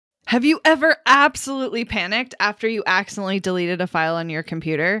Have you ever absolutely panicked after you accidentally deleted a file on your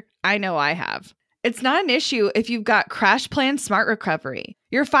computer? I know I have. It's not an issue if you've got CrashPlan Smart Recovery.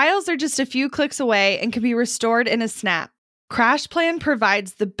 Your files are just a few clicks away and can be restored in a snap. CrashPlan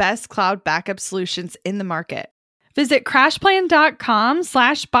provides the best cloud backup solutions in the market. Visit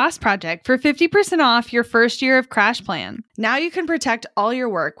crashplan.com/bossproject for 50% off your first year of CrashPlan. Now you can protect all your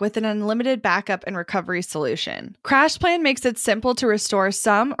work with an unlimited backup and recovery solution. CrashPlan makes it simple to restore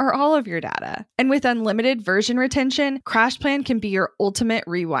some or all of your data. And with unlimited version retention, CrashPlan can be your ultimate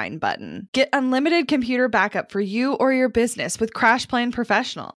rewind button. Get unlimited computer backup for you or your business with CrashPlan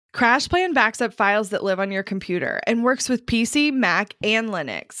Professional. CrashPlan backs up files that live on your computer and works with PC, Mac, and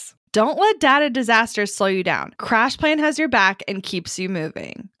Linux. Don't let data disasters slow you down. CrashPlan has your back and keeps you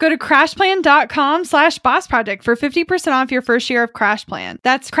moving. Go to crashplan.com/bossproject for 50% off your first year of CrashPlan.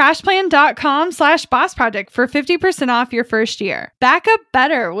 That's crashplan.com/bossproject for 50% off your first year. Back up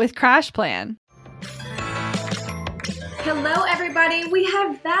better with CrashPlan. Hello, everybody. We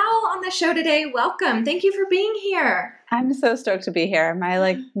have Val on the show today. Welcome. Thank you for being here. I'm so stoked to be here.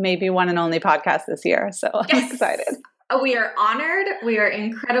 My maybe one and only podcast this year. So I'm excited. We are honored. We are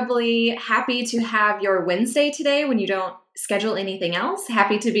incredibly happy to have your Wednesday today when you don't schedule anything else.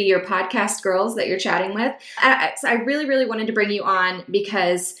 Happy to be your podcast girls that you're chatting with. So I really, really wanted to bring you on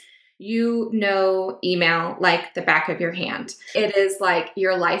because you know email like the back of your hand. It is like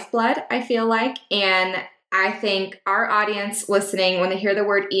your lifeblood, I feel like. And I think our audience listening, when they hear the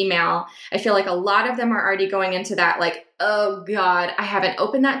word email, I feel like a lot of them are already going into that like, oh God, I haven't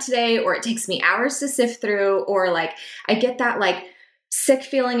opened that today, or it takes me hours to sift through, or like I get that like sick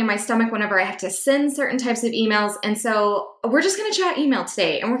feeling in my stomach whenever I have to send certain types of emails. And so we're just going to chat email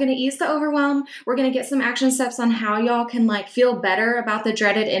today, and we're going to ease the overwhelm. We're going to get some action steps on how y'all can like feel better about the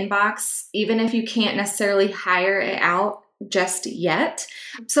dreaded inbox, even if you can't necessarily hire it out just yet.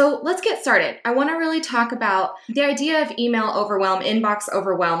 So let's get started. I want to really talk about the idea of email overwhelm, inbox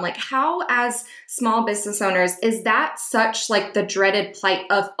overwhelm. Like how, as small business owners, is that such like the dreaded plight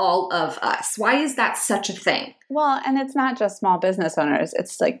of all of us? Why is that such a thing? Well, and it's not just small business owners.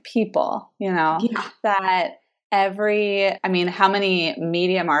 It's like people, that how many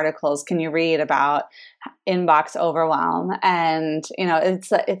Medium articles can you read about inbox overwhelm? And,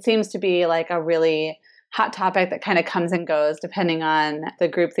 it seems to be like a really hot topic that kind of comes and goes depending on the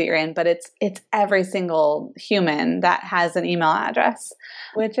group that you're in, but it's every single human that has an email address,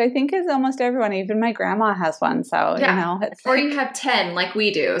 which I think is almost everyone. Even my grandma has one, so it's or you have 10 like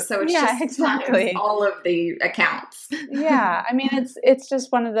we do, so it's just exactly all of the accounts. Yeah, I mean it's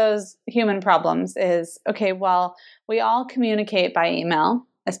just one of those human problems. Is okay. Well, we all communicate by email.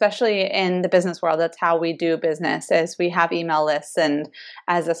 Especially in the business world, that's how we do business, is we have email lists. And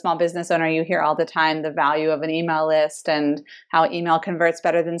as a small business owner, you hear all the time the value of an email list and how email converts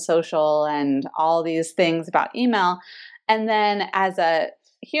better than social and all these things about email. And then as a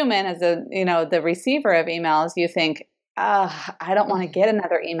human, the receiver of emails, you think, I don't want to get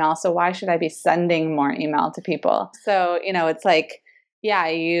another email, so why should I be sending more email to people? So, it's like, yeah,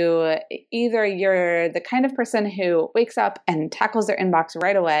 you're the kind of person who wakes up and tackles their inbox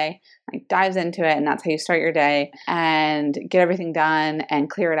right away, like dives into it, and that's how you start your day and get everything done and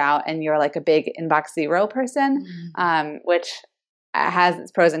clear it out. And you're like a big inbox zero person, which has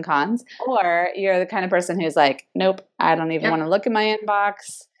its pros and cons. Or you're the kind of person who's like, nope, I don't even want to look at my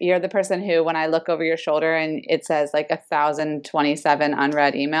inbox. You're the person who, when I look over your shoulder and it says like 1,027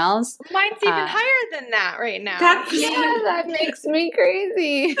 unread emails. Mine's even higher than that right now. That makes me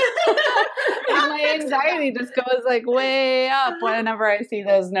crazy. And my anxiety just goes like way up whenever I see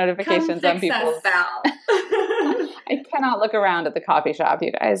those notifications on people. I cannot look around at the coffee shop,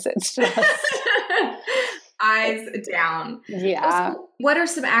 you guys. It's just eyes down. Yeah. So what are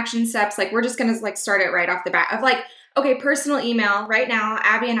some action steps? Like, we're just going to start it right off the bat of like, okay, personal email. Right now,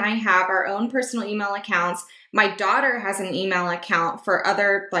 Abby and I have our own personal email accounts. My daughter has an email account for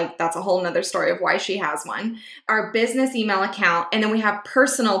other, that's a whole nother story of why she has one. Our business email account. And then we have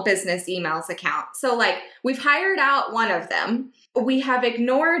personal business emails account. So we've hired out one of them. We have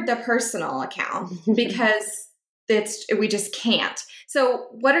ignored the personal account because we just can't. So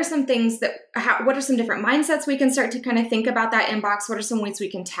what are some things what are some different mindsets we can start to kind of think about that inbox? What are some ways we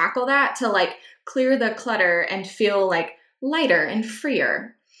can tackle that to clear the clutter and feel lighter and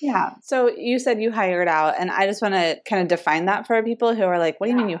freer? Yeah. So you said you hired out, and I just want to kind of define that for people who are like, what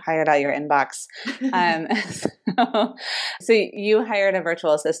do you mean you hired out your inbox? So you hired a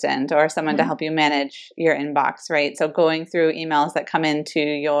virtual assistant or someone to help you manage your inbox, right? So going through emails that come into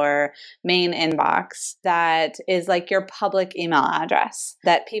your main inbox, that is like your public email address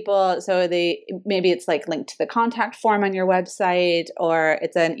that people, so maybe it's like linked to the contact form on your website, or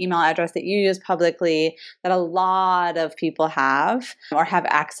it's an email address that you use publicly that a lot of people have or have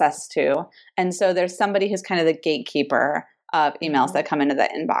access to. And so there's somebody who's kind of the gatekeeper of emails that come into the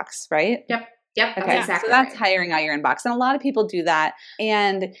inbox, right? Yep. That's Okay, exactly so that's right. hiring out your inbox. And a lot of people do that.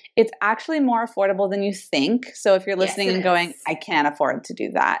 And it's actually more affordable than you think. So if you're listening and going, I can't afford to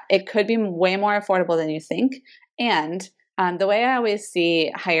do that, it could be way more affordable than you think. And the way I always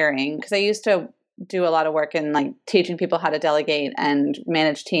see hiring, because I used to do a lot of work in like teaching people how to delegate and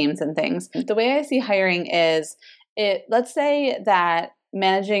manage teams and things. The way I see hiring is let's say that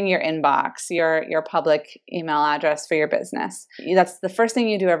managing your inbox, your public email address for your business, that's the first thing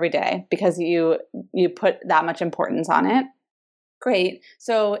you do every day because you put that much importance on it. Great.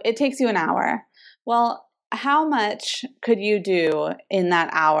 So it takes you an hour. Well, how much could you do in that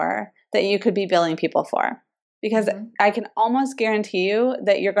hour that you could be billing people for? Because I can almost guarantee you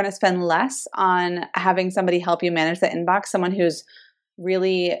that you're going to spend less on having somebody help you manage the inbox, someone who's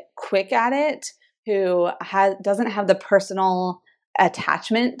really quick at it, who doesn't have the personal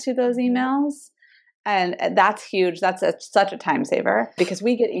attachment to those emails. And that's huge. That's such a time saver because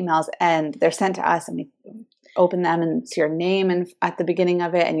we get emails and they're sent to us and we open them and it's your name and at the beginning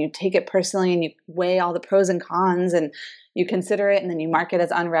of it, and you take it personally and you weigh all the pros and cons and you consider it, and then you mark it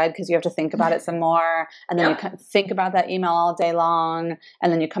as unread because you have to think about it some more, and then you think about that email all day long,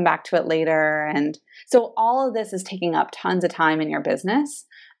 and then you come back to it later. And so all of this is taking up tons of time in your business,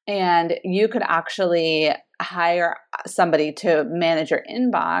 and you could actually hire somebody to manage your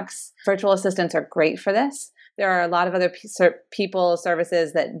inbox. Virtual assistants are great for this. There are a lot of other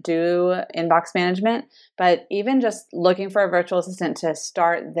services that do inbox management, but even just looking for a virtual assistant to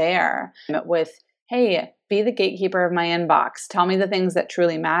start there with, hey, be the gatekeeper of my inbox. Tell me the things that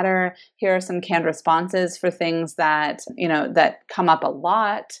truly matter. Here are some canned responses for things that, that come up a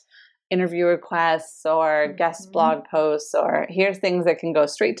lot, interview requests or guest blog posts, or here's things that can go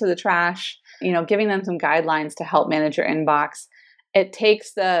straight to the trash, giving them some guidelines to help manage your inbox. It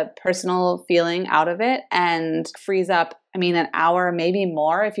takes the personal feeling out of it and frees up, an hour, maybe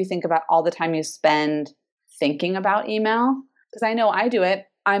more, if you think about all the time you spend thinking about email. Because I know I do it.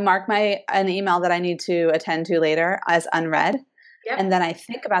 I mark an email that I need to attend to later as unread. Yep. And then I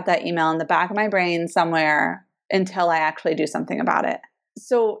think about that email in the back of my brain somewhere until I actually do something about it.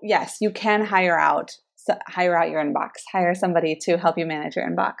 So yes, you can hire out your inbox, hire somebody to help you manage your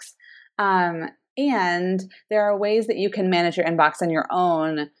inbox. And there are ways that you can manage your inbox on your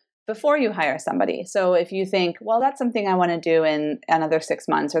own before you hire somebody. So if you think, well, that's something I want to do in another 6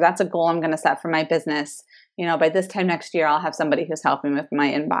 months, or that's a goal I'm going to set for my business, by this time next year, I'll have somebody who's helping with my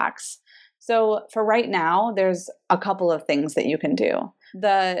inbox. So for right now, there's a couple of things that you can do.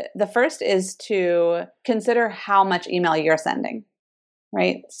 The first is to consider how much email you're sending.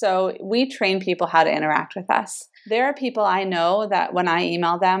 Right? So we train people how to interact with us. There are people I know that when I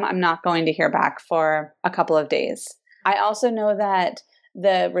email them, I'm not going to hear back for a couple of days. I also know that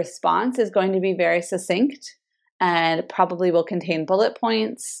the response is going to be very succinct and probably will contain bullet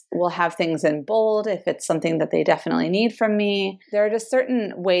points. We'll have things in bold if it's something that they definitely need from me. There are just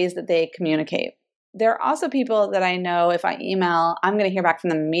certain ways that they communicate. There are also people that I know if I email, I'm going to hear back from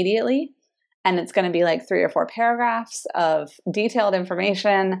them immediately. And it's going to be like 3 or 4 paragraphs of detailed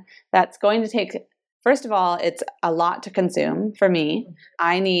information that's going to take, first of all, it's a lot to consume for me.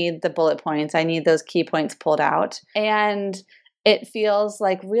 I need the bullet points. I need those key points pulled out. And it feels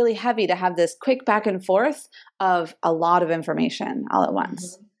like really heavy to have this quick back and forth of a lot of information all at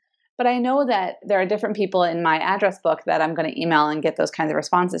once. But I know that there are different people in my address book that I'm going to email and get those kinds of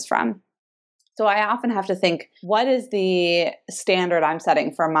responses from. So I often have to think, what is the standard I'm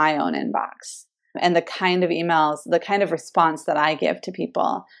setting for my own inbox and the kind of emails, the kind of response that I give to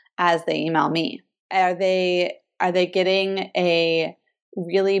people as they email me? Are they getting a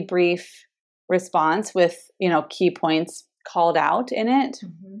really brief response with, key points called out in it?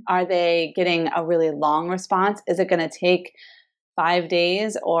 Are they getting a really long response? Is it going to take 5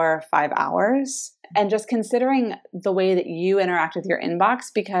 days or 5 hours? And just considering the way that you interact with your inbox,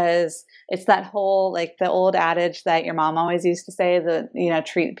 because it's that whole, like the old adage that your mom always used to say,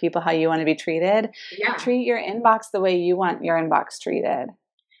 treat people how you want to be treated. Yeah. Treat your inbox the way you want your inbox treated.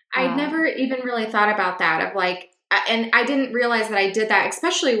 I never even really thought about that, of like and I didn't realize that I did that,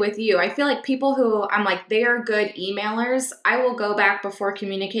 especially with you. I feel like people who I'm like, they are good emailers. I will go back before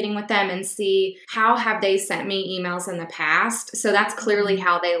communicating with them and see how have they sent me emails in the past. So that's clearly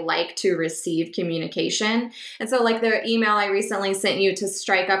how they like to receive communication. And so like the email I recently sent you to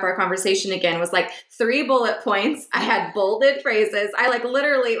strike up our conversation again was like 3 bullet points. I had bolded phrases. I like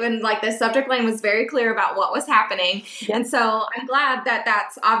literally, when like the subject line was very clear about what was happening. Yep. And so I'm glad that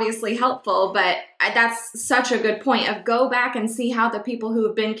that's obviously helpful, but that's such a good point of go back and see how the people who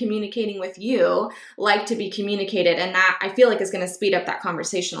have been communicating with you like to be communicated. And that I feel like is going to speed up that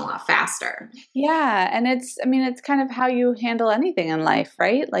conversation a lot faster. Yeah. And it's kind of how you handle anything in life,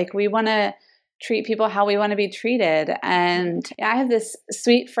 right? Like we want to treat people how we want to be treated. And I have this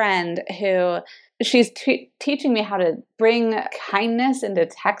sweet friend who she's teaching me how to bring kindness into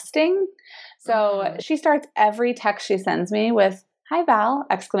texting. So she starts every text she sends me with, "Hi, Val!" !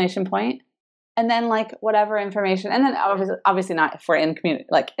 And then like whatever information, and then obviously not if we're in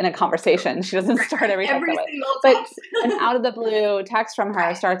like in a conversation. She doesn't start every text that way. But an out of the blue text from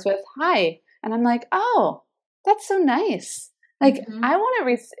her starts with "Hi," and I'm like, "Oh, that's so nice." Like I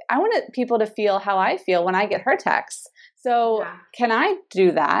want people to feel how I feel when I get her texts. So can I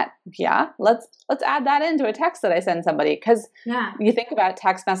do that? Yeah. Let's add that into a text that I send somebody, because you think about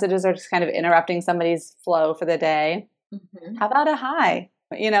text messages are just kind of interrupting somebody's flow for the day. How about a hi?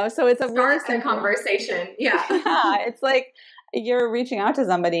 So it's a starts a conversation. Yeah. It's like you're reaching out to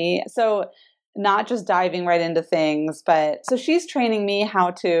somebody. So not just diving right into things, but so she's training me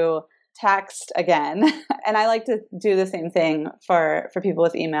how to text again. And I like to do the same thing for people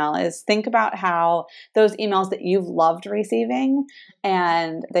with email, is think about how those emails that you've loved receiving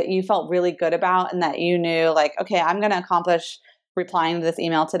and that you felt really good about and that you knew like, okay, I'm going to accomplish replying to this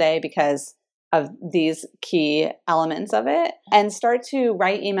email today because of these key elements of it, and start to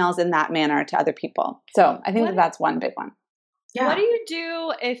write emails in that manner to other people. So I think that's one big one. Yeah. What do you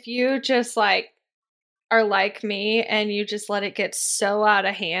do if you just like are like me and you just let it get so out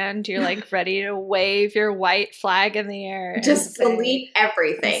of hand? You're like ready to wave your white flag in the air. Just delete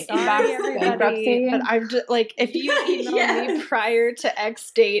everything. Sorry, everybody. But I'm just like, if you email me prior to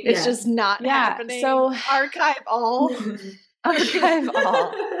X date, it's just not happening. So archive all. Archive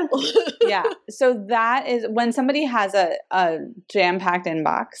all. Yeah. So that is when somebody has a jam-packed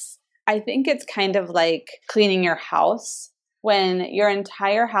inbox. I think it's kind of like cleaning your house. When your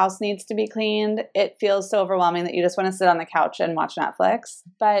entire house needs to be cleaned, it feels so overwhelming that you just want to sit on the couch and watch Netflix.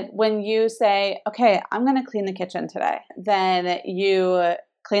 But when you say, okay, I'm going to clean the kitchen today, then you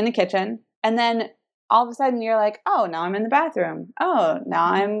clean the kitchen, and then all of a sudden you're like, oh, now I'm in the bathroom. Oh, now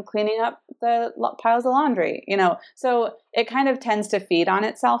I'm cleaning up the piles of laundry, So it kind of tends to feed on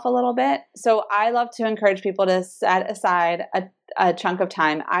itself a little bit. So I love to encourage people to set aside a chunk of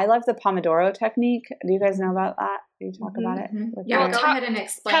time. I love the Pomodoro technique. Do you guys know about that? Do you talk about it? Yeah, go ahead and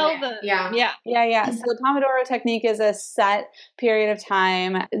explain it. Yeah. So the Pomodoro technique is a set period of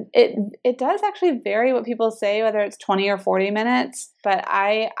time. It does actually vary what people say, whether it's 20 or 40 minutes. But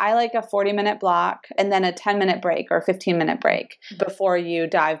I like a 40-minute block and then a 10-minute break or 15-minute break before you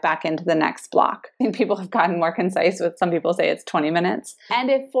dive back into the next block. I think people have gotten more concise with some people say it's 20 minutes. And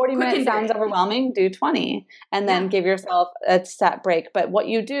if 40 minutes sounds overwhelming, do 20 and then give yourself a set break. But what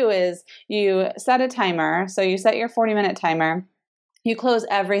you do is you set a timer. So you set your 40-minute timer. You close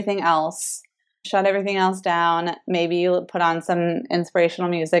everything else, shut everything else down. Maybe you put on some inspirational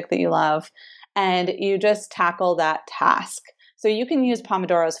music that you love, and you just tackle that task. So you can use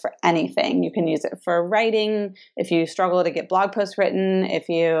Pomodoros for anything. You can use it for writing. If you struggle to get blog posts written, if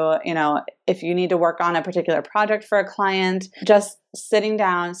you need to work on a particular project for a client, just sitting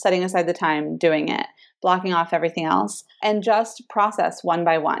down, setting aside the time, doing it, blocking off everything else, and just process one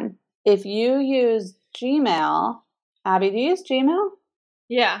by one. If you use Gmail, Abby, do you use Gmail?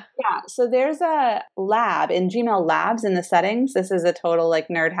 Yeah. So there's a lab in Gmail Labs in the settings. This is a total like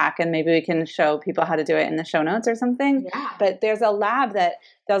nerd hack, and maybe we can show people how to do it in the show notes or something. Yeah. But there's a lab that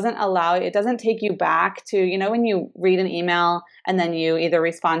it doesn't take you back to, when you read an email and then you either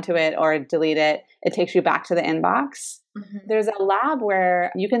respond to it or delete it, it takes you back to the inbox. Mm-hmm. There's a lab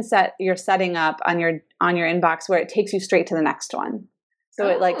where you can set your setting up on your inbox where it takes you straight to the next one. So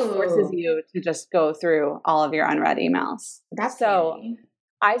it like forces you to just go through all of your unread emails. That's so handy.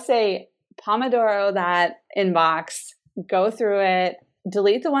 I say Pomodoro that inbox, go through it,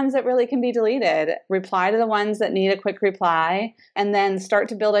 delete the ones that really can be deleted, reply to the ones that need a quick reply, and then start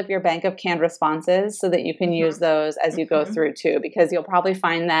to build up your bank of canned responses so that you can use those as you go through too, because you'll probably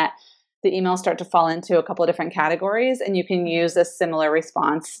find that the emails start to fall into a couple of different categories and you can use a similar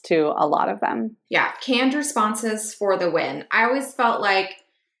response to a lot of them. Yeah, canned responses for the win. I always felt like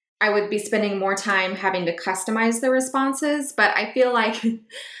I would be spending more time having to customize the responses. But I feel like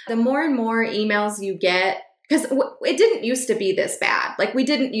the more and more emails you get, because it didn't used to be this bad. Like we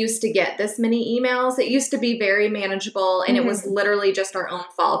didn't used to get this many emails. It used to be very manageable, and it was literally just our own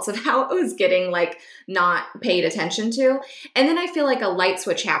faults of how it was getting like not paid attention to. And then I feel like a light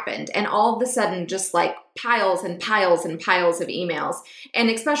switch happened, and all of a sudden just like piles and piles and piles of emails. And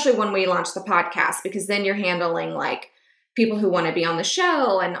especially when we launched the podcast, because then you're handling like people who want to be on the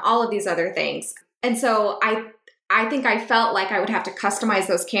show and all of these other things. And so I think I felt like I would have to customize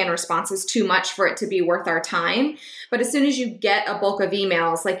those canned responses too much for it to be worth our time. But as soon as you get a bulk of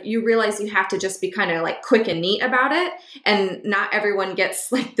emails, like you realize you have to just be kind of like quick and neat about it. And not everyone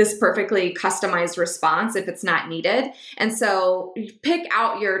gets like this perfectly customized response if it's not needed. And so you pick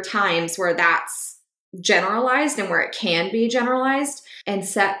out your times where that's generalized and where it can be generalized, and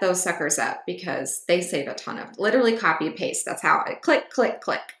set those suckers up, because they save a ton of literally copy paste. That's how it click, click,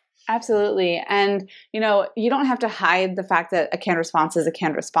 click. Absolutely. And, you don't have to hide the fact that a canned response is a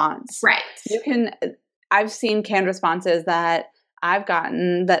canned response. Right. I've seen canned responses that I've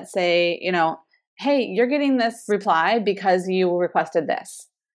gotten that say, hey, you're getting this reply because you requested this.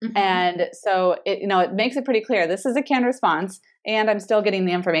 Mm-hmm. And so it makes it pretty clear. This is a canned response, and I'm still getting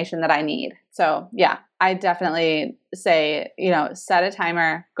the information that I need. So yeah, I definitely say, set a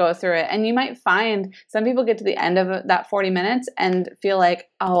timer, go through it. And you might find some people get to the end of that 40 minutes and feel like,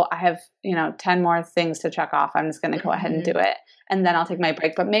 oh, I have, 10 more things to check off. I'm just going to go ahead and do it. And then I'll take my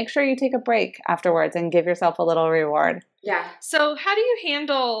break. But make sure you take a break afterwards and give yourself a little reward. Yeah. So how do you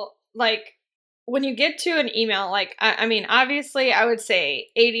handle when you get to an email, I mean, obviously I would say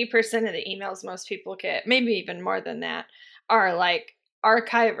 80% of the emails most people get, maybe even more than that, are like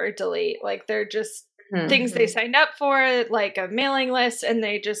archive or delete. Like they're just things they signed up for, like a mailing list, and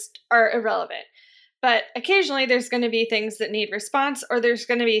they just are irrelevant. But occasionally there's going to be things that need response, or there's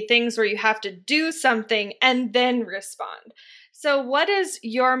going to be things where you have to do something and then respond. So what is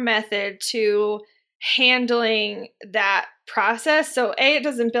your method to handling that process? So A, it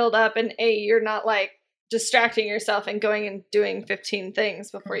doesn't build up, and A, you're not like distracting yourself and going and doing 15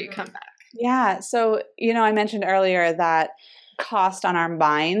 things before you come back. Yeah. So, I mentioned earlier that cost on our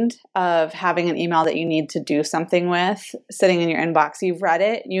mind of having an email that you need to do something with sitting in your inbox. You've read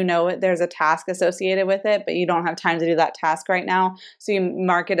it, there's a task associated with it, but you don't have time to do that task right now. So you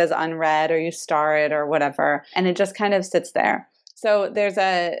mark it as unread, or you star it or whatever, and it just kind of sits there. So there's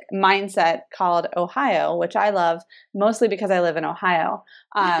a mindset called Ohio, which I love mostly because I live in Ohio,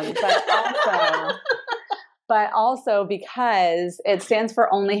 but also because it stands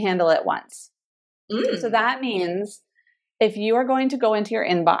for only handle it once. So that means if you are going to go into your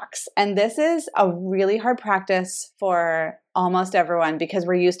inbox, and this is a really hard practice for almost everyone because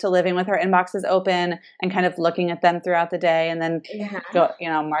we're used to living with our inboxes open and kind of looking at them throughout the day and then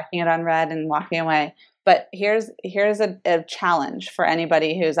marking it unread and walking away. But here's a challenge for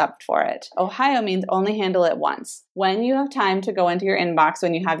anybody who's up for it. Ohio means only handle it once. When you have time to go into your inbox,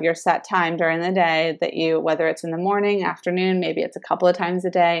 when you have your set time during the day that whether it's in the morning, afternoon, maybe it's a couple of times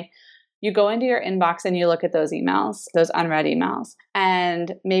a day, you go into your inbox and you look at those emails, those unread emails.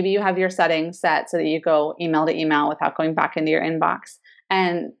 And maybe you have your settings set so that you go email to email without going back into your inbox.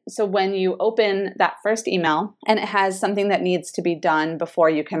 And so when you open that first email and it has something that needs to be done before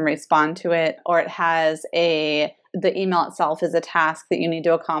you can respond to it, or it has the email itself is a task that you need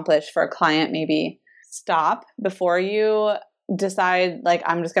to accomplish for a client, maybe stop before you decide, like,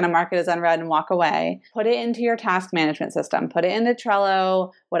 I'm just going to mark it as unread and walk away. Put it into your task management system. Put it into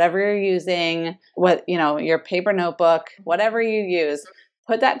Trello, whatever you're using, your paper notebook, whatever you use.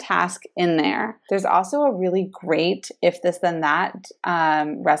 Put that task in there. There's also a really great if this then that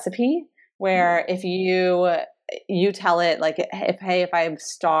recipe where if you tell it like, if I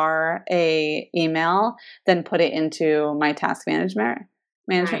star a email, then put it into my task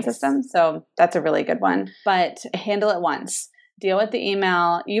management system. So that's a really good one. But handle it once. Deal with the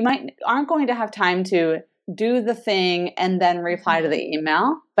email. You aren't going to have time to do the thing and then reply to the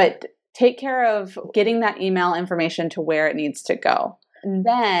email, but take care of getting that email information to where it needs to go. And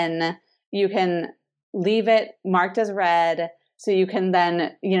then you can leave it marked as read. So you can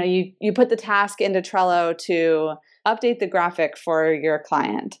then, you put the task into Trello to update the graphic for your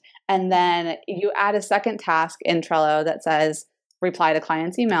client. And then you add a second task in Trello that says, reply to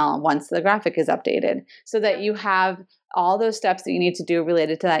client's email once the graphic is updated, so that you have all those steps that you need to do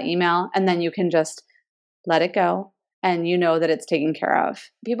related to that email. And then you can just let it go. And you know that it's taken care of.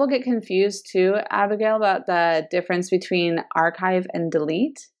 People get confused too, Abigail, about the difference between archive and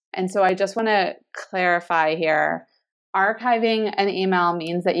delete. And so I just want to clarify here. Archiving an email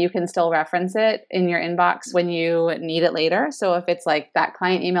means that you can still reference it in your inbox when you need it later. So if it's like that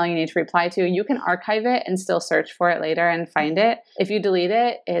client email you need to reply to, you can archive it and still search for it later and find it. If you delete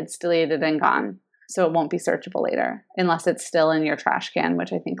it, it's deleted and gone. So it won't be searchable later unless it's still in your trash can,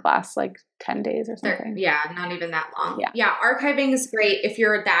 which I think lasts like 10 days or something. Yeah, not even that long. Yeah. Archiving is great if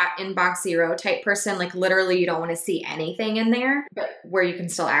you're that inbox zero type person, like literally you don't want to see anything in there, but where you can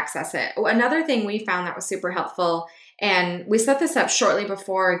still access it. Another thing we found that was super helpful, and we set this up shortly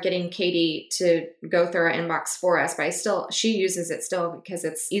before getting Katie to go through our inbox for us, but she uses it still because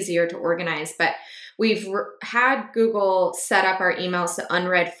it's easier to organize. But we've had Google set up our emails to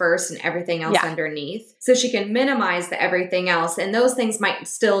unread first and everything else underneath. So she can minimize the everything else. And those things might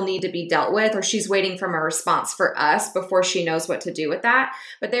still need to be dealt with, or she's waiting from a response for us before she knows what to do with that.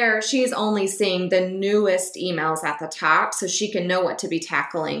 But she's only seeing the newest emails at the top so she can know what to be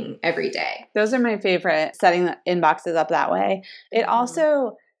tackling every day. Those are my favorite, setting the inboxes up that way. It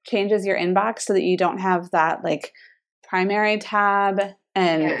also changes your inbox so that you don't have that like primary tab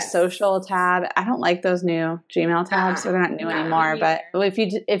and social tab. I don't like those new Gmail tabs, so they're not new anymore. But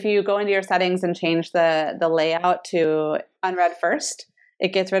if you go into your settings and change the layout to unread first,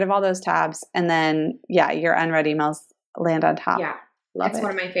 it gets rid of all those tabs, and then your unread emails land on top. Yeah, that's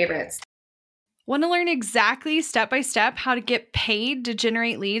one of my favorites. Want to learn exactly step by step how to get paid to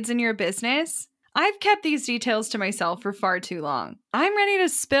generate leads in your business? I've kept these details to myself for far too long. I'm ready to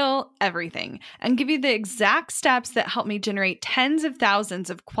spill everything and give you the exact steps that help me generate tens of thousands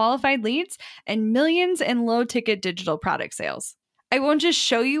of qualified leads and millions in low-ticket digital product sales. I won't just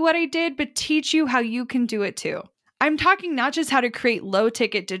show you what I did, but teach you how you can do it too. I'm talking not just how to create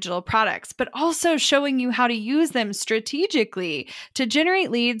low-ticket digital products, but also showing you how to use them strategically to generate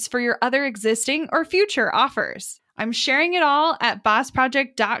leads for your other existing or future offers. I'm sharing it all at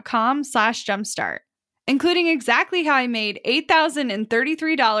bossproject.com/jumpstart, including exactly how I made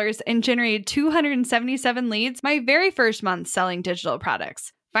 $8,033 and generated 277 leads my very first month selling digital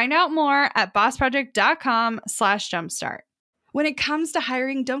products. Find out more at bossproject.com/jumpstart. When it comes to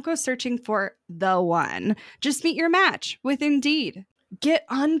hiring, don't go searching for the one. Just meet your match with Indeed. Get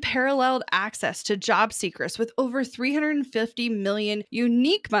unparalleled access to job seekers with over 350 million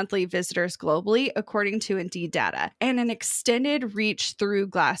unique monthly visitors globally, according to Indeed data, and an extended reach through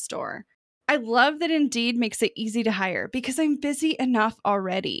Glassdoor. I love that Indeed makes it easy to hire because I'm busy enough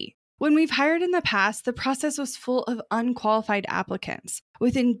already. When we've hired in the past, the process was full of unqualified applicants.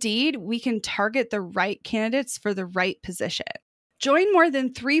 With Indeed, we can target the right candidates for the right position. Join more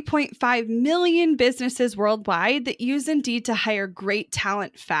than 3.5 million businesses worldwide that use Indeed to hire great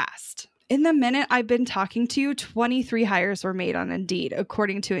talent fast. In the minute I've been talking to you, 23 hires were made on Indeed,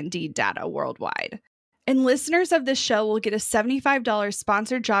 according to Indeed data worldwide. And listeners of this show will get a $75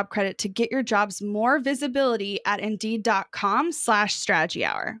 sponsored job credit to get your jobs more visibility at Indeed.com/Strategy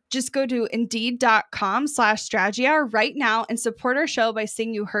Hour. Just go to Indeed.com/Strategy Hour right now and support our show by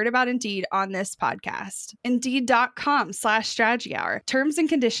saying you heard about Indeed on this podcast. Indeed.com/Strategy Hour. Terms and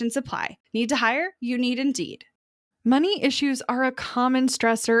conditions apply. Need to hire? You need Indeed. Money issues are a common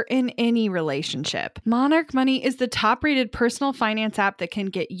stressor in any relationship. Monarch Money is the top-rated personal finance app that can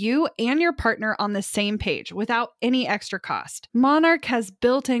get you and your partner on the same page without any extra cost. Monarch has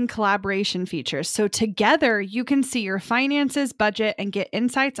built-in collaboration features, so together you can see your finances, budget, and get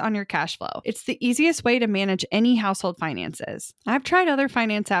insights on your cash flow. It's the easiest way to manage any household finances. I've tried other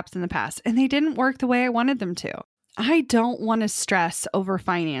finance apps in the past, and they didn't work the way I wanted them to. I don't want to stress over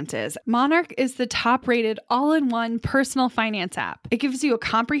finances. Monarch is the top-rated all-in-one personal finance app. It gives you a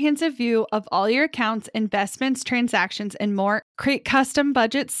comprehensive view of all your accounts, investments, transactions, and more. Create custom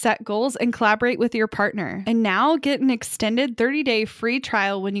budgets, set goals, and collaborate with your partner. And now get an extended 30-day free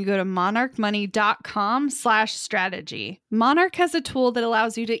trial when you go to monarchmoney.com/strategy. Monarch has a tool that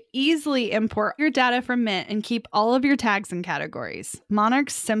allows you to easily import your data from Mint and keep all of your tags and categories.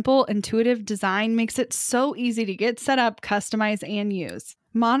 Monarch's simple, intuitive design makes it so easy to get set up, customize, and use.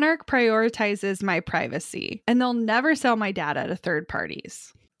 Monarch prioritizes my privacy, and they'll never sell my data to third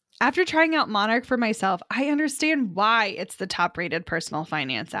parties. After trying out Monarch for myself, I understand why it's the top-rated personal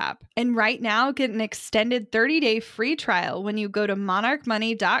finance app. And right now, get an extended 30-day free trial when you go to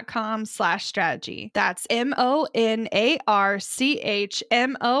monarchmoney.com/strategy. That's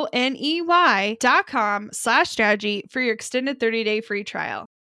monarchmoney.com/strategy for your extended 30-day free trial.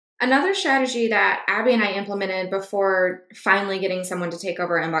 Another strategy that Abby and I implemented before finally getting someone to take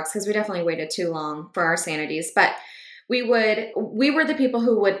over our inbox, because we definitely waited too long for our sanities, but we were the people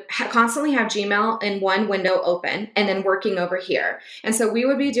who would constantly have Gmail in one window open and then working over here. And so we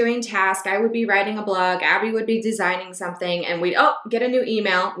would be doing tasks. I would be writing a blog. Abby would be designing something, and we'd get a new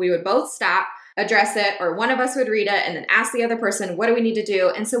email. We would both stop, address it, or one of us would read it and then ask the other person, what do we need to do?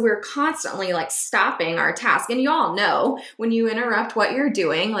 And so we're constantly like stopping our task. And you all know when you interrupt what you're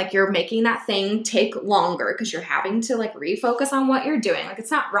doing, like you're making that thing take longer because you're having to like refocus on what you're doing. Like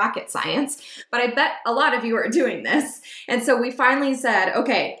it's not rocket science, but I bet a lot of you are doing this. And so we finally said,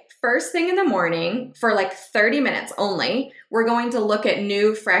 okay, first thing in the morning for like 30 minutes only, we're going to look at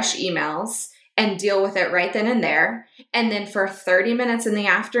new, fresh emails and deal with it right then and there. And then for 30 minutes in the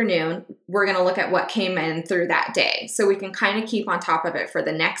afternoon, we're going to look at what came in through that day. So we can kind of keep on top of it for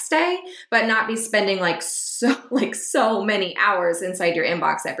the next day, but not be spending so many hours inside your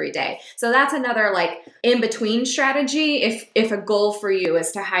inbox every day. So that's another like in between strategy. If a goal for you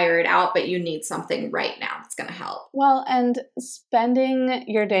is to hire it out, but you need something right now, it's going to help. Well, and spending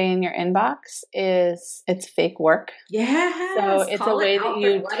your day in your inbox it's fake work. Yeah. So it's a way that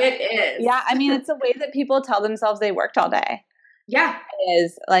you, what it is. Yeah. I mean, it's a way that people tell themselves they worked all day. Yeah.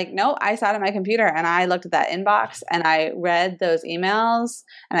 Is like, no, I sat at my computer and I looked at that inbox and I read those emails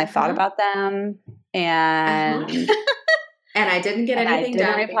and I thought about them and and I didn't get anything done.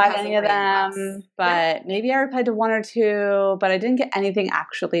 I didn't reply to any of them, but maybe I replied to one or two, but I didn't get anything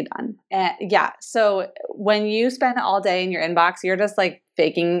actually done. So when you spend all day in your inbox, you're just like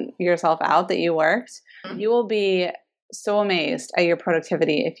faking yourself out that you worked. You will be so amazed at your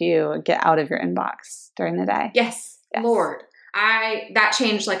productivity if you get out of your inbox during the day. Yes. Lord. That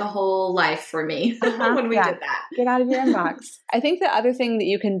changed like a whole life for me when we did that. Get out of your inbox. I think the other thing that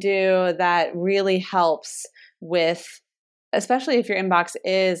you can do that really helps with, especially if your inbox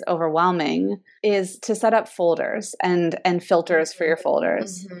is overwhelming, is to set up folders and filters for your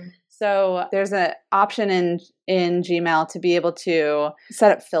folders. Mm-hmm. So there's an option in Gmail to be able to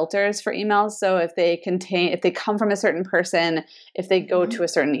set up filters for emails. So if they come from a certain person, if they go to a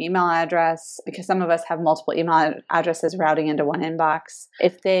certain email address, because some of us have multiple email addresses routing into one inbox,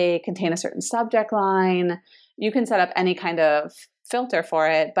 if they contain a certain subject line, you can set up any kind of filter for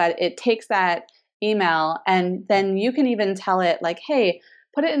it, but it takes that email and then you can even tell it like, hey,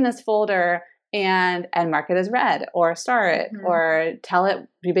 put it in this folder and mark it as read or star it or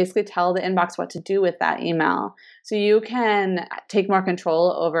you basically tell the inbox what to do with that email. So you can take more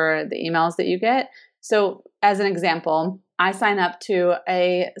control over the emails that you get. So as an example, I sign up to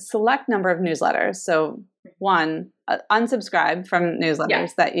a select number of newsletters. So one, unsubscribe from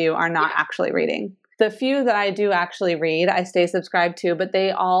newsletters that you are not actually reading. The few that I do actually read, I stay subscribed to, but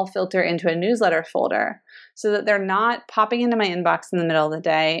they all filter into a newsletter folder so that they're not popping into my inbox in the middle of the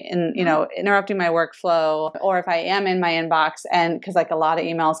day and, interrupting my workflow. Or if I am in my inbox and because like a lot of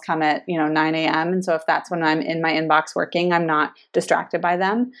emails come at, 9 a.m. And so if that's when I'm in my inbox working, I'm not distracted by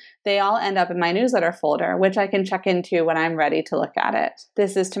them. They all end up in my newsletter folder, which I can check into when I'm ready to look at it.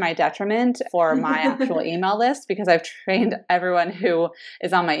 This is to my detriment for my actual email list because I've trained everyone who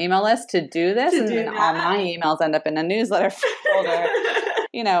is on my email list to do this. And then all my emails end up in a newsletter folder.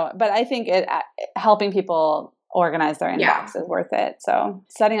 But I think helping people organize their inbox is worth it. So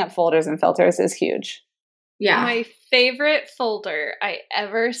setting up folders and filters is huge. Yeah. My favorite folder I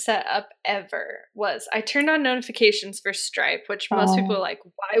ever set up was I turned on notifications for Stripe, which most people are like,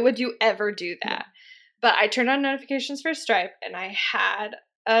 why would you ever do that? But I turned on notifications for Stripe and I had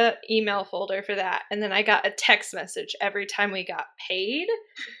a email folder for that. And then I got a text message every time we got paid.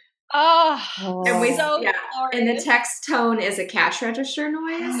 Oh, and and the text tone is a cash register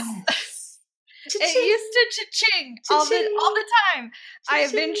noise. It used to cha-ching all the time. Cha-ching. I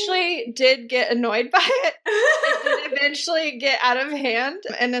eventually did get annoyed by it. It did eventually get out of hand,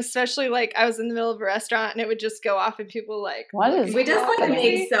 and especially like I was in the middle of a restaurant and it would just go off, and people like, "What is?" We just like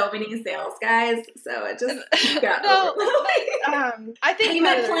made so many sales, guys. So it just got I think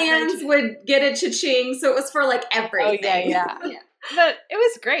payment plans would get a cha-ching, so it was for like everything. Oh yeah. But it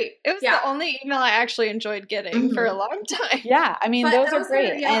was great. It was the only email I actually enjoyed getting for a long time. Yeah, I mean, those are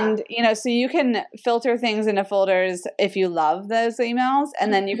great. And, so you can filter things into folders if you love those emails.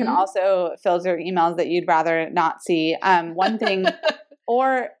 And then you can also filter emails that you'd rather not see. One thing...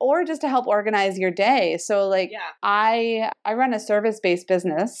 Or just to help organize your day. So like I run a service-based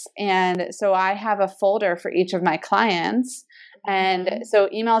business. And so I have a folder for each of my clients. And so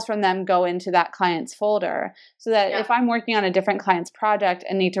emails from them go into that client's folder so that if I'm working on a different client's project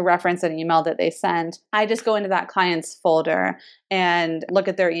and need to reference an email that they sent, I just go into that client's folder and look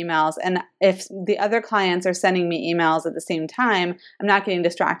at their emails. And if the other clients are sending me emails at the same time, I'm not getting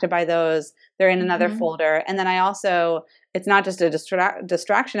distracted by those. they're in another folder. And then I also, it's not just a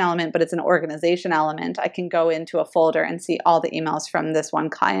distraction element, but it's an organization element. I can go into a folder and see all the emails from this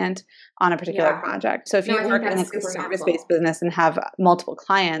one client on a particular project. So if you work in a service-based business and have multiple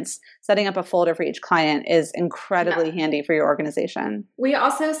clients, setting up a folder for each client is incredibly handy for your organization. We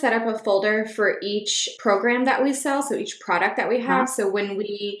also set up a folder for each program that we sell, so each product that we have. So when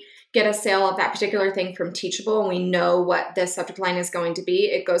we get a sale of that particular thing from Teachable and we know what the subject line is going to be,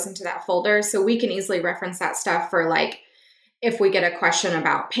 it goes into that folder. So we can easily reference that stuff for like, if we get a question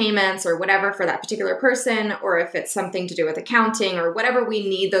about payments or whatever for that particular person, or if it's something to do with accounting or whatever we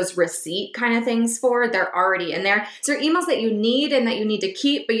need those receipt kind of things for, they're already in there. So they're emails that you need and that you need to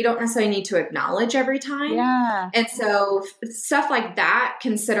keep, but you don't necessarily need to acknowledge every time. Yeah. And so stuff like that,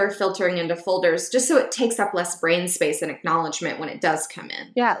 consider filtering into folders just so it takes up less brain space and acknowledgement when it does come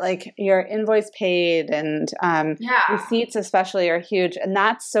in. Yeah, like your invoice paid and receipts especially are huge. And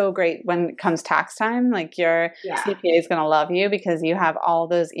that's so great when it comes tax time. Like your CPA is going to love you because you have all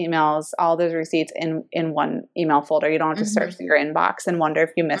those emails, all those receipts in one email folder. You don't have to search through your inbox and wonder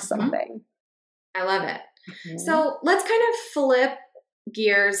if you missed something. I love it. So let's kind of flip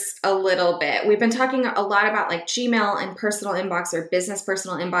gears a little bit. We've been talking a lot about like Gmail and personal inbox or business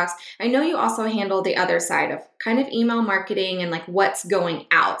personal inbox. I know you also handle the other side of kind of email marketing and like what's going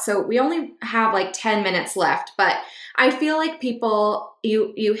out. So we only have like 10 minutes left, but I feel like people,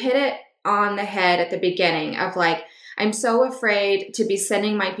 you hit it on the head at the beginning of like, I'm so afraid to be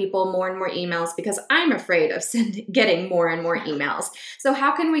sending my people more and more emails because I'm afraid of getting more and more emails. So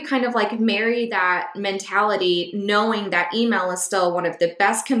how can we kind of like marry that mentality, knowing that email is still one of the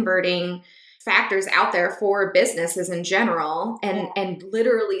best converting factors out there for businesses in general, and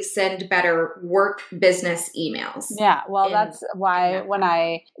literally send better work business emails? Yeah, well, that's why when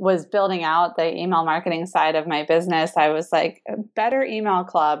I was building out the email marketing side of my business, I was like, Better Email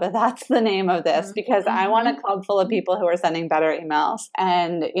Club. That's the name of this, because I want a club full of people who are sending better emails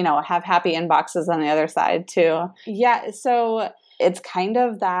and, you know, have happy inboxes on the other side too. Yeah, so it's kind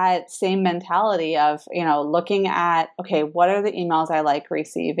of that same mentality of, you know, looking at, okay, what are the emails I like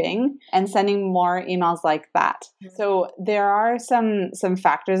receiving and sending more emails like that. So there are some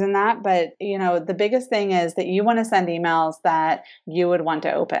factors in that, but, you know, the biggest thing is that you want to send emails that you would want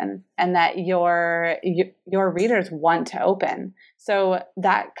to open and that your readers want to open. So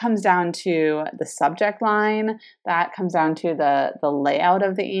that comes down to the subject line, that comes down to the layout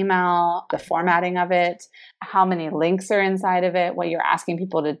of the email, the formatting of it, how many links are inside of it, what you're asking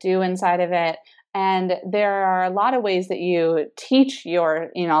people to do inside of it. And there are a lot of ways that you teach your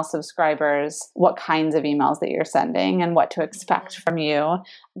email subscribers what kinds of emails that you're sending and what to expect from you.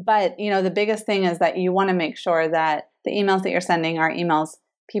 But, you know, the biggest thing is that you want to make sure that the emails that you're sending are emails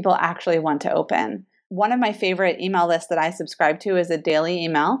people actually want to open. One of my favorite email lists that I subscribe to is a daily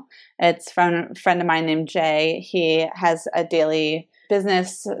email. It's from a friend of mine named Jay. He has a daily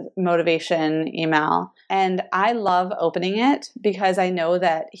business motivation email. And I love opening it because I know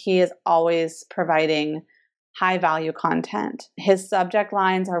that he is always providing high value content. His subject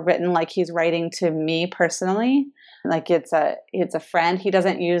lines are written like he's writing to me personally, like it's a friend. He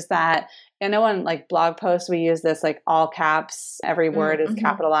doesn't use that. I know on like blog posts, we use this like all caps, every word is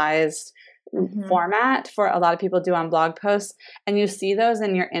capitalized format for a lot of people do on blog posts. And you see those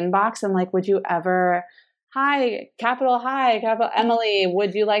in your inbox and like, would you ever, hi, capital Emily,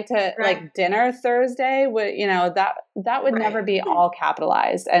 would you like to like dinner Thursday? Would, you know, that would never be all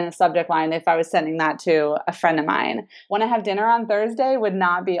capitalized and a subject line if I was sending that to a friend of mine. Want to have dinner on Thursday would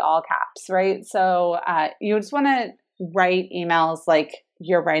not be all caps, right? So you just want to write emails like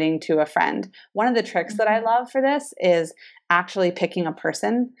you're writing to a friend. One of the tricks that I love for this is actually picking a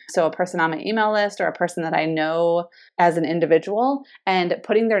person. So a person on my email list or a person that I know as an individual and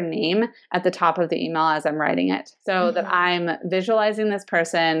putting their name at the top of the email as I'm writing it. So that I'm visualizing this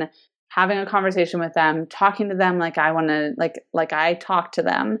person, having a conversation with them, talking to them like I want to, like I talk to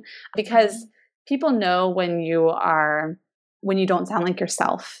them, because people know when you don't sound like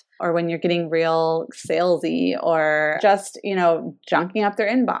yourself, or when you're getting real salesy or just, you know, junking up their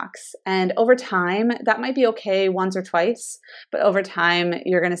inbox. And over time, that might be okay once or twice, but over time,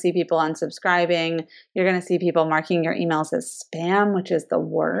 you're going to see people unsubscribing. You're going to see people marking your emails as spam, which is the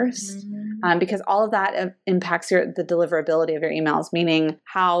worst, because all of that impacts the deliverability of your emails, meaning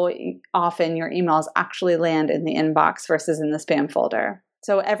how often your emails actually land in the inbox versus in the spam folder.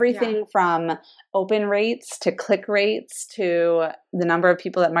 So everything from open rates to click rates to the number of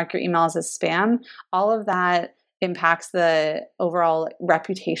people that mark your emails as spam, all of that impacts the overall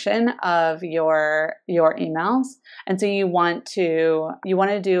reputation of your emails. And so you want to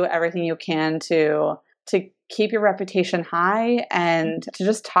do everything you can to to keep your reputation high and to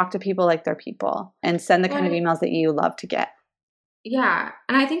just talk to people like they're people and send the kind of emails that you love to get. Yeah.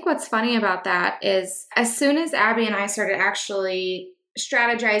 And I think what's funny about that is as soon as Abby and I started actually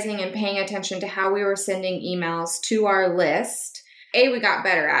strategizing and paying attention to how we were sending emails to our list, we got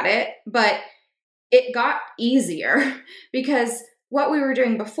better at it, but it got easier because what we were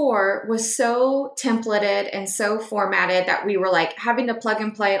doing before was so templated and so formatted that we were like having to plug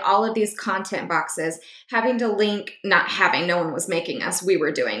and play all of these content boxes, having to link, not having, no one was making us, we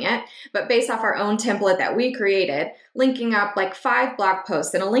were doing it, but based off our own template that we created, linking up like 5 blog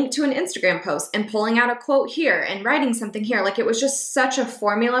posts and a link to an Instagram post and pulling out a quote here and writing something here. Like it was just such a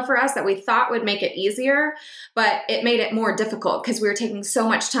formula for us that we thought would make it easier, but it made it more difficult because we were taking so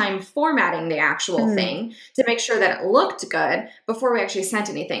much time formatting the actual thing to make sure that it looked good before we actually sent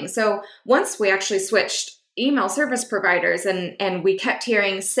anything. So once we actually switched email service providers and we kept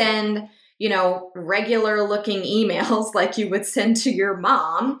hearing send, regular looking emails like you would send to your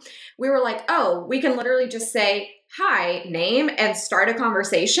mom, we were like, oh, we can literally just say, hi, name, and start a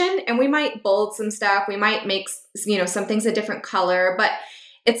conversation. And we might bold some stuff. We might make, some things a different color, but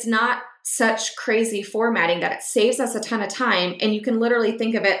it's not such crazy formatting that it saves us a ton of time. And you can literally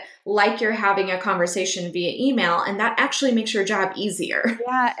think of it like you're having a conversation via email, and that actually makes your job easier.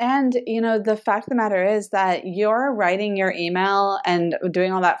 Yeah. And, the fact of the matter is that you're writing your email and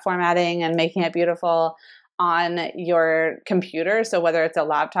doing all that formatting and making it beautiful on your computer. So whether it's a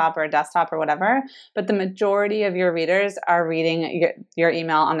laptop or a desktop or whatever, but the majority of your readers are reading your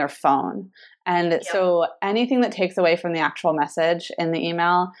email on their phone. And so anything that takes away from the actual message in the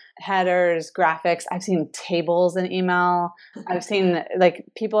email, headers, graphics, I've seen tables in email. I've seen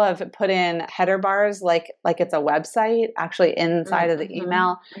people have put in header bars like it's a website actually inside of the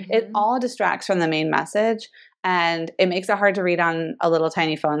email. It all distracts from the main message. And it makes it hard to read on a little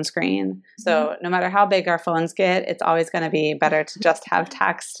tiny phone screen. So no matter how big our phones get, it's always going to be better to just have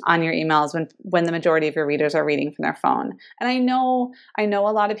text on your emails when the majority of your readers are reading from their phone. And I know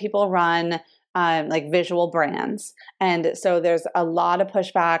a lot of people run visual brands. And so there's a lot of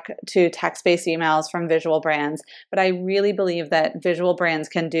pushback to text-based emails from visual brands. But I really believe that visual brands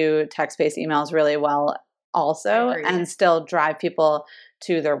can do text-based emails really well also and still drive people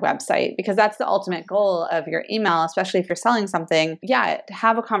to their website, because that's the ultimate goal of your email, especially if you're selling something. Yeah,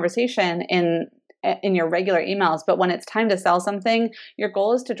 have a conversation in your regular emails, but when it's time to sell something, your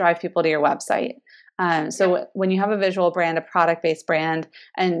goal is to drive people to your website. So when you have a visual brand, a product-based brand,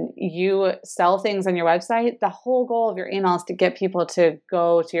 and you sell things on your website, the whole goal of your email is to get people to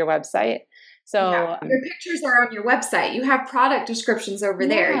go to your website. So your pictures are on your website. You have product descriptions over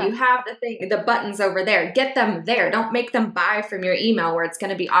there. You have the buttons over there. Get them there. Don't make them buy from your email where it's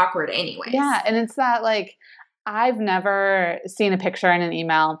going to be awkward anyways. Yeah. And it's that I've never seen a picture in an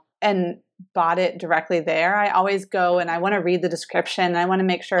email and bought it directly there. I always go and I want to read the description. And I want to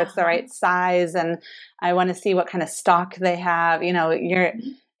make sure it's the right size, and I want to see what kind of stock they have.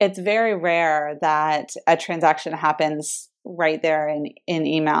 It's very rare that a transaction happens right there in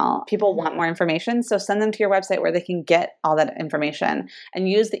email. People want more information, so send them to your website where they can get all that information and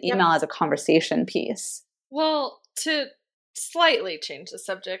use the email as a conversation piece. Well, to slightly change the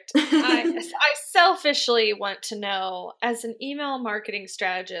subject, I selfishly want to know, as an email marketing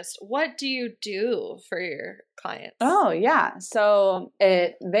strategist, what do you do for your clients? Oh, yeah. So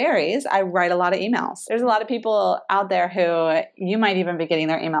it varies. I write a lot of emails. There's a lot of people out there who you might even be getting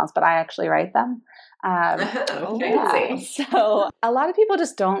their emails, but I actually write them. So a lot of people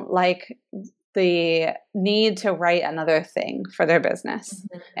just don't like the need to write another thing for their business.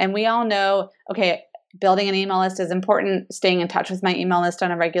 And we all know, okay, building an email list is important. Staying in touch with my email list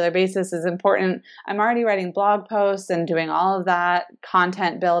on a regular basis is important. I'm already writing blog posts and doing all of that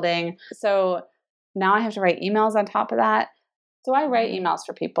content building. So now I have to write emails on top of that. So I write emails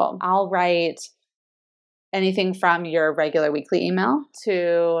for people. I'll write anything from your regular weekly email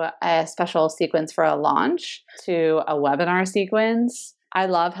to a special sequence for a launch to a webinar sequence. I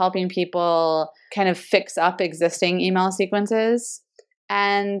love helping people kind of fix up existing email sequences.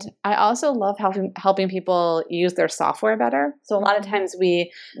 And I also love helping people use their software better. So a lot of times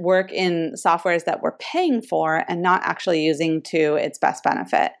we work in softwares that we're paying for and not actually using to its best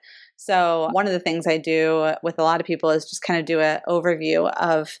benefit. So one of the things I do with a lot of people is just kind of do an overview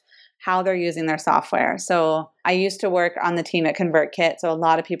of how they're using their software. So I used to work on the team at ConvertKit. So a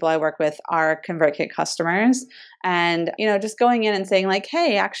lot of people I work with are ConvertKit customers. And, just going in and saying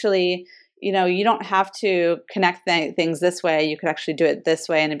hey, actually, you don't have to connect things this way. You could actually do it this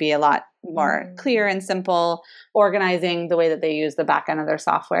way, and it'd be a lot more clear and simple, organizing the way that they use the back end of their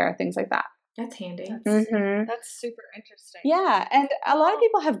software, things like that. That's handy. That's super interesting. Yeah. And a lot of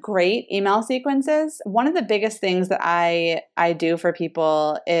people have great email sequences. One of the biggest things that I do for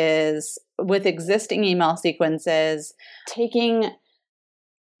people is with existing email sequences, taking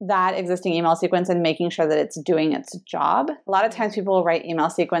that existing email sequence and making sure that it's doing its job. A lot of times people will write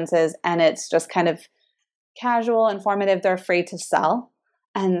email sequences and it's just kind of casual, informative. They're afraid to sell.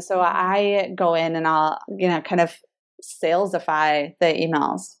 And so I go in and I'll, kind of salesify the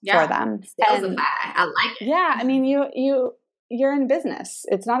emails for them. Salesify. I like it. Yeah. I mean, you're in business.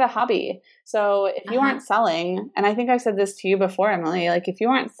 It's not a hobby. So if you aren't selling, and I think I've said this to you before, Emily, like if you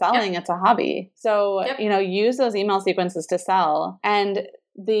aren't selling, it's a hobby. So, use those email sequences to sell. And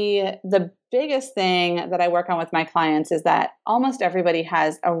the biggest thing that I work on with my clients is that almost everybody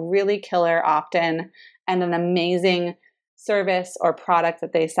has a really killer opt-in and an amazing service or product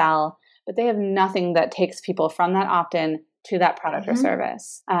that they sell, but they have nothing that takes people from that opt-in to that product or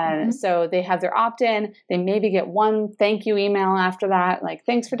service. So they have their opt-in, they maybe get one thank you email after that, like,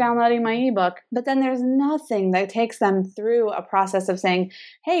 thanks for downloading my ebook. But then there's nothing that takes them through a process of saying,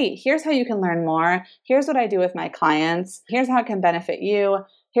 hey, here's how you can learn more. Here's what I do with my clients. Here's how it can benefit you.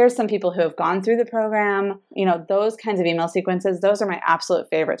 Here's some people who have gone through the program. Those kinds of email sequences, those are my absolute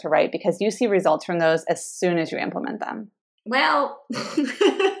favorite to write because you see results from those as soon as you implement them. Well,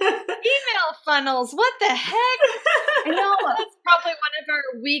 email funnels, what the heck? I know. That's probably one of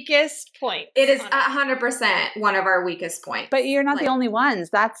our weakest points. It is 100% one of our weakest points. But you're not the only ones.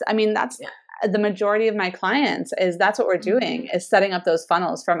 That's the majority of my clients that's what we're doing is setting up those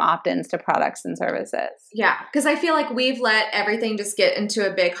funnels from opt-ins to products and services. Yeah. Because I feel like we've let everything just get into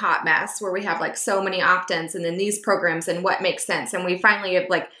a big hot mess where we have like so many opt-ins and then these programs and what makes sense. And we finally have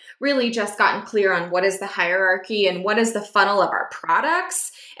like really just gotten clear on what is the hierarchy and what is the funnel of our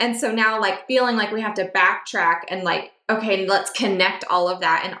products. And so now like feeling like we have to backtrack and like, okay, let's connect all of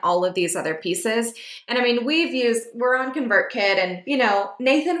that and all of these other pieces. And I mean, we're on ConvertKit and,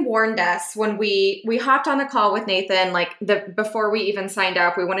 Nathan warned us when we hopped on the call with Nathan, like before we even signed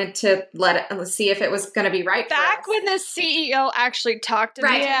up, we wanted to see if it was going to be right. Back when the CEO actually talked to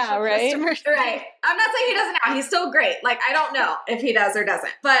customers. Right. I'm not saying he doesn't now. He's still great. Like, I don't know if he does or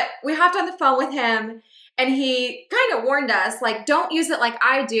doesn't, but we hopped on the phone with him. And he kind of warned us, like, don't use it like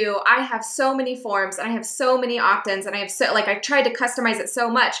I do. I have so many forms and I have so many opt-ins and I tried to customize it so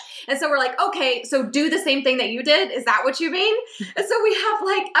much. And so we're like, okay, so do the same thing that you did. Is that what you mean? And so we have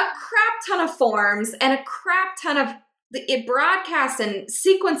like a crap ton of forms and a crap ton of broadcasts and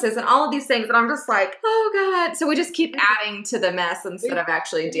sequences and all of these things. And I'm just like, oh God. So we just keep adding to the mess instead of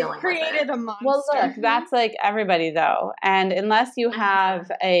actually dealing with it. Created a monster. Well, look, that's like everybody though. And unless you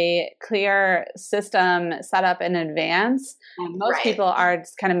have a clear system set up in advance, most people are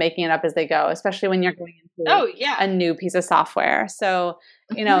just kind of making it up as they go, especially when you're going into a new piece of software. So,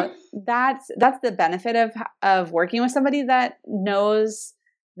 that's the benefit of working with somebody that knows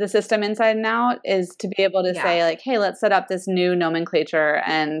the system inside and out is to be able to say like, hey, let's set up this new nomenclature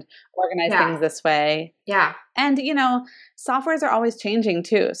and organize things this way. Yeah. And, softwares are always changing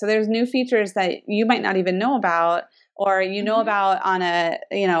too. So there's new features that you might not even know about or know about on a,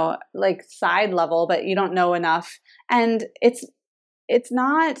 like side level, but you don't know enough. And it's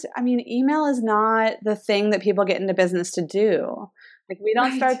not, email is not the thing that people get into business to do. Like we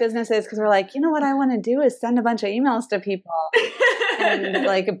don't start businesses because we're like, what I want to do is send a bunch of emails to people and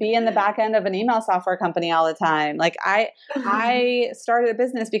like be in the back end of an email software company all the time. Like I started a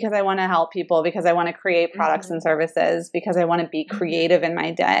business because I want to help people, because I want to create products and services, because I want to be creative in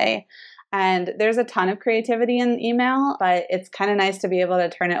my day. And there's a ton of creativity in email, but it's kind of nice to be able to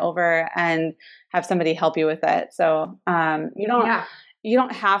turn it over and have somebody help you with it. So you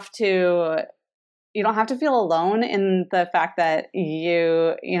don't have to feel alone in the fact that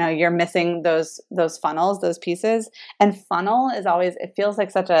you're missing those funnels, those pieces. And funnel is always, it feels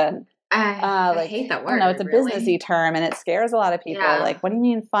like such a I hate that word. I don't know, it's a businessy term and it scares a lot of people. Like, what do you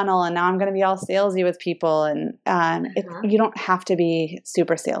mean funnel? And now I'm going to be all salesy with people. And you don't have to be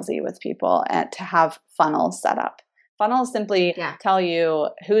super salesy with people to have funnels set up. Funnels simply tell you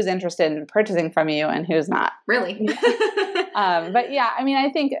who's interested in purchasing from you and who's not. Really? But I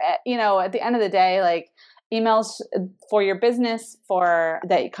think, at the end of the day, like emails for your business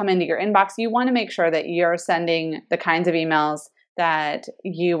that come into your inbox, you want to make sure that you're sending the kinds of emails that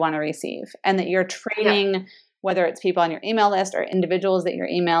you want to receive and that you're training, whether it's people on your email list or individuals that you're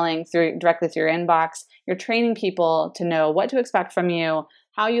emailing directly through your inbox, you're training people to know what to expect from you,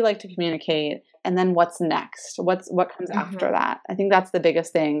 how you like to communicate, and then what's next, what comes after that. I think that's the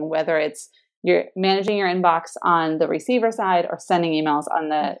biggest thing, whether it's you're managing your inbox on the receiver side or sending emails on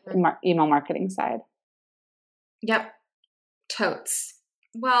the email marketing side. Yep. Totes.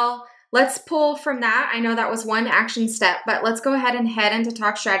 Well, let's pull from that. I know that was one action step, but let's go ahead and head into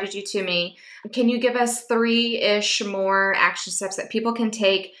Talk Strategy to Me. Can you give us 3-ish more action steps that people can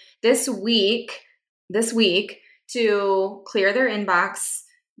take this week to clear their inbox,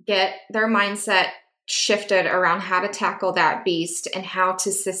 get their mindset shifted around how to tackle that beast and how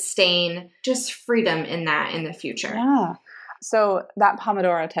to sustain just freedom in that in the future? Yeah. So that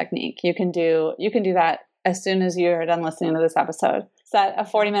Pomodoro technique, you can do that as soon as you're done listening to this episode. Set a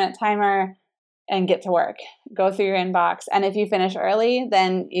 40-minute timer and get to work. Go through your inbox. And if you finish early,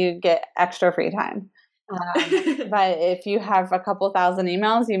 then you get extra free time. But if you have a couple thousand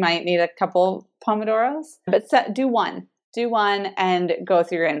emails, you might need a couple Pomodoros. But do one and go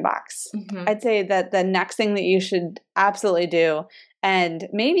through your inbox. Mm-hmm. I'd say that the next thing that you should absolutely do, and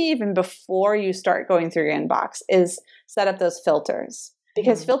maybe even before you start going through your inbox, is set up those filters.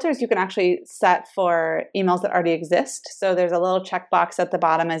 Because filters you can actually set for emails that already exist. So there's a little checkbox at the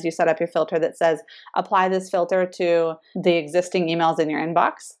bottom as you set up your filter that says, apply this filter to the existing emails in your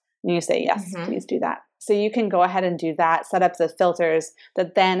inbox. And you say, yes, please do that. So you can go ahead and do that, set up the filters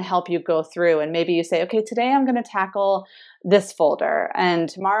that then help you go through. And maybe you say, okay, today I'm going to tackle this folder. And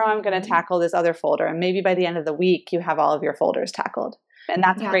tomorrow I'm going to tackle this other folder. And maybe by the end of the week, you have all of your folders tackled. And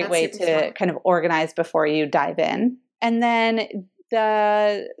that's a great way to kind of organize before you dive in. And then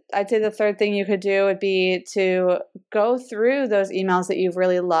I'd say the third thing you could do would be to go through those emails that you've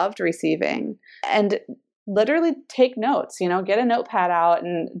really loved receiving and literally take notes, get a notepad out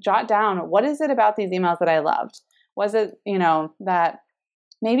and jot down, what is it about these emails that I loved? Was it, that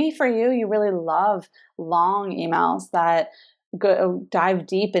maybe for you really love long emails that dive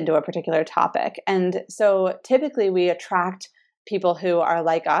deep into a particular topic. And so typically we attract people who are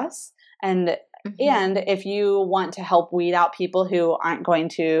like us. And if you want to help weed out people who aren't going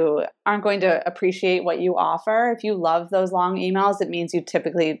to appreciate what you offer, if you love those long emails, it means you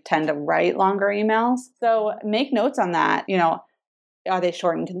typically tend to write longer emails. So make notes on that. Are they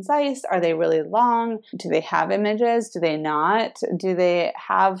short and concise? Are they really long? Do they have images? Do they not? Do they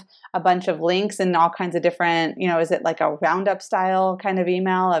have a bunch of links and all kinds of different, is it like a roundup style kind of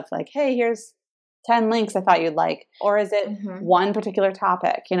email of like, hey, here's 10 links I thought you'd like? Or is it one particular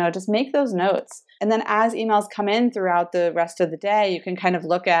topic? Just make those notes. And then as emails come in throughout the rest of the day, you can kind of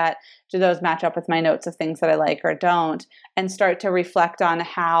look at, do those match up with my notes of things that I like or don't? And start to reflect on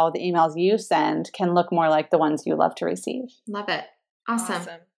how the emails you send can look more like the ones you love to receive. Love it. Awesome.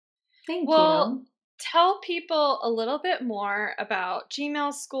 Thank you. you. Tell people a little bit more about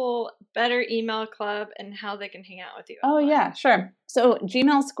Gmail School, Better Email Club, and how they can hang out with you. Oh, yeah, sure. So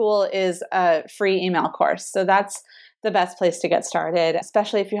Gmail School is a free email course. So that's the best place to get started,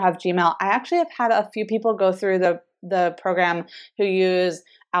 especially if you have Gmail. I actually have had a few people go through the program who use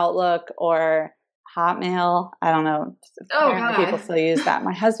Outlook or Hotmail. I don't know. Apparently people still use that.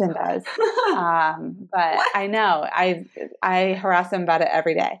 My husband does. But what? I know. I harass him about it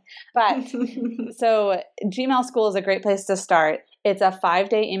every day. But so Gmail School is a great place to start. It's a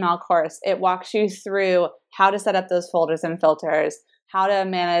 5-day email course. It walks you through how to set up those folders and filters, how to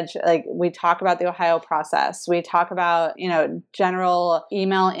manage, like we talk about the Ohio process. We talk about, general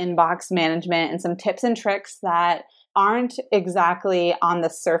email inbox management and some tips and tricks that aren't exactly on the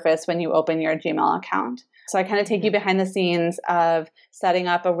surface when you open your Gmail account. So I kind of take you behind the scenes of setting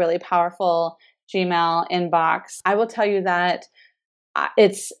up a really powerful Gmail inbox. I will tell you that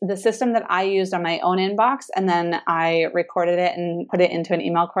it's the system that I used on my own inbox, and then I recorded it and put it into an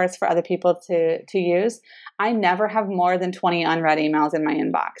email course for other people to use. I never have more than 20 unread emails in my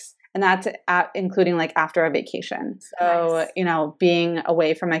inbox. And that's including like after a vacation. So, nice. Being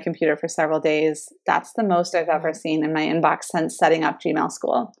away from my computer for several days, that's the most I've ever seen in my inbox since setting up Gmail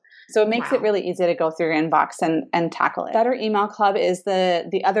School. So it makes it really easy to go through your inbox and tackle it. Better Email Club is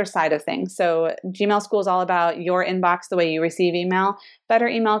the other side of things. So Gmail School is all about your inbox, the way you receive email. Better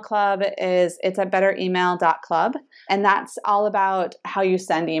Email Club it's at betteremail.club. And that's all about how you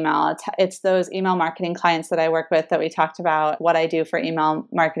send email. It's those email marketing clients that I work with that we talked about, what I do for email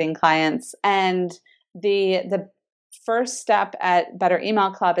marketing clients. And the first step at Better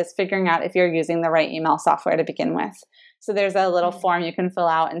Email Club is figuring out if you're using the right email software to begin with. So there's a little form you can fill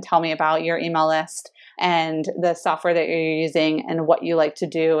out and tell me about your email list and the software that you're using and what you like to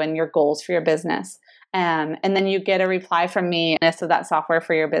do and your goals for your business. And then you get a reply from me of that software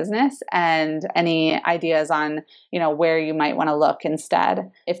for your business and any ideas on, where you might want to look instead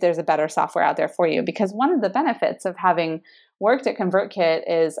if there's a better software out there for you. Because one of the benefits of having worked at ConvertKit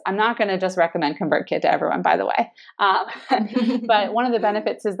is I'm not going to just recommend ConvertKit to everyone, by the way. But one of the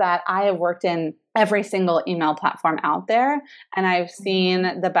benefits is that I have worked in every single email platform out there, and I've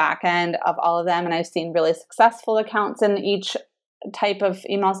seen the back end of all of them, and I've seen really successful accounts in each type of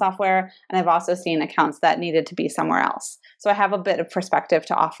email software, and I've also seen accounts that needed to be somewhere else. So I have a bit of perspective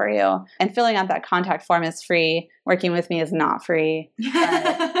to offer you. And filling out that contact form is free. Working with me is not free,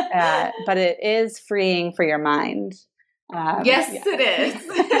 but it is freeing for your mind. Yes, it is.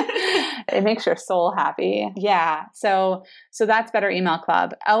 It makes your soul happy. Yeah. So that's Better Email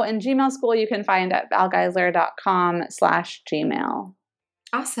Club. Oh, and Gmail School you can find at valgeisler.com/Gmail.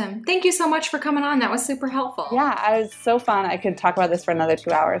 Awesome. Thank you so much for coming on. That was super helpful. Yeah, it was so fun. I could talk about this for another 2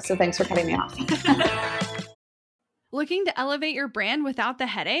 hours. So thanks for cutting me off. Looking to elevate your brand without the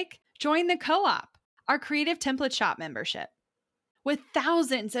headache? Join the Co-op, our creative template shop membership. With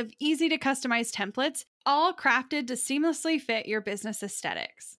thousands of easy to customize templates, all crafted to seamlessly fit your business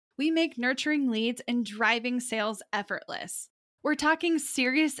aesthetics, we make nurturing leads and driving sales effortless. We're talking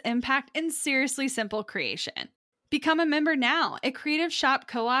serious impact and seriously simple creation. Become a member now at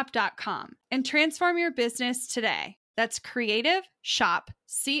creativeshopcoop.com and transform your business today. That's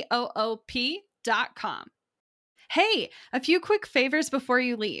creativeshopcoop.com. Hey, a few quick favors before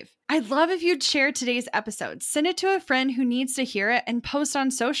you leave. I'd love if you'd share today's episode, send it to a friend who needs to hear it, and post on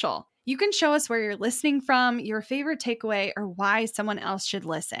social. You can show us where you're listening from, your favorite takeaway, or why someone else should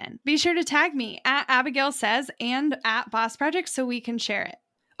listen. Be sure to tag me at Abigail Says and at Boss Project so we can share it.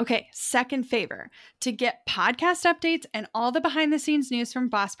 Okay, second favor. To get podcast updates and all the behind the scenes news from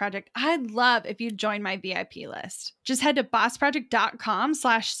Boss Project, I'd love if you'd join my VIP list. Just head to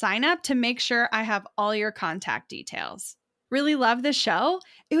bossproject.com/sign up to make sure I have all your contact details. Really love the show?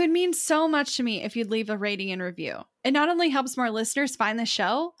 It would mean so much to me if you'd leave a rating and review. It not only helps more listeners find the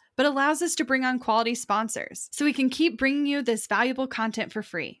show, but allows us to bring on quality sponsors so we can keep bringing you this valuable content for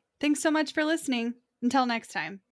free. Thanks so much for listening. Until next time.